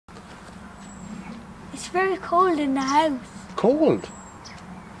it's very cold in the house. Cold?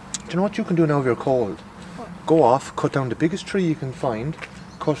 Do you know what you can do now if you're cold? What? Go off, cut down the biggest tree you can find,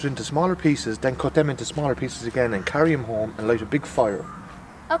 cut it into smaller pieces, then cut them into smaller pieces again and carry them home and light a big fire.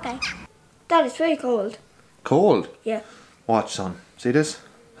 Okay. Dad, it's very cold. Cold? Yeah. Watch, son. See this?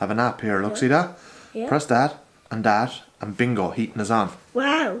 Have a nap here. Look, see that? Yeah. Press that, and bingo, heating is on.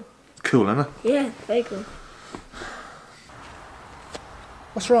 Wow. Cool, isn't it? Yeah, very cool.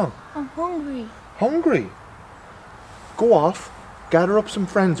 What's wrong? I'm hungry. Hungry? Go off, gather up some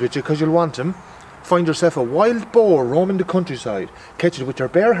friends with you because you'll want them. Find yourself a wild boar roaming the countryside. Catch it with your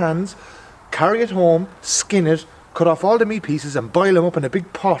bare hands, carry it home, skin it, cut off all the meat pieces and boil them up in a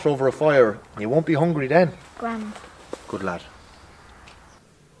big pot over a fire. You won't be hungry then. Grand. Good lad.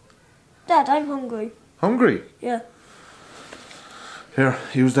 Dad, I'm hungry. Hungry? Yeah. Here,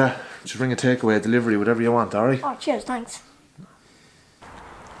 use that. Just ring a takeaway, delivery, whatever you want, alright? Oh, cheers, thanks.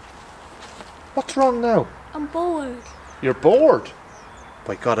 What's wrong now? I'm bored. You're bored?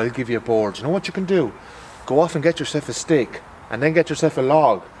 By God, I'll give you a board. You know what you can do? Go off and get yourself a stick, and then get yourself a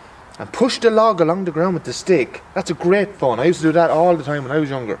log, and push the log along the ground with the stick. That's a great fun. I used to do that all the time when I was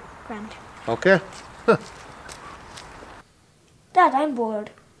younger. Grand. Okay? Dad, I'm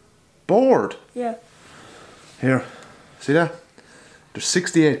bored. Bored? Yeah. Here, see that? There's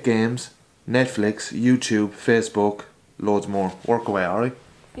 68 games, Netflix, YouTube, Facebook, loads more. Work away, alright?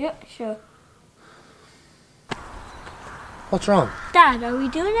 Yeah, sure. What's wrong? Dad, are we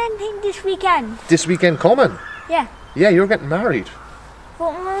doing anything this weekend? This weekend coming? Yeah. Yeah, you're getting married.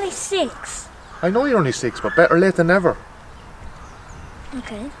 But I'm only 6. I know you're only 6, but better late than never.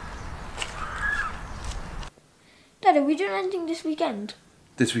 Okay. Dad, are we doing anything this weekend?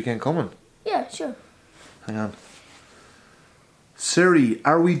 This weekend coming? Yeah, sure. Hang on. Siri,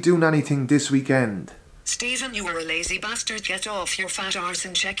 are we doing anything this weekend? Stephen, you are a lazy bastard. Get off your fat arse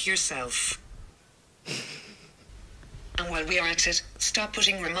and check yourself. And while we are at it, stop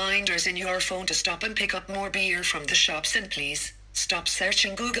putting reminders in your phone to stop and pick up more beer from the shops, and please stop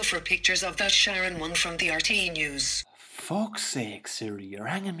searching Google for pictures of that Sharon one from the RT News. Fuck's sake, Siri, you're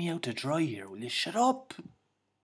hanging me out to dry here. Will you shut up?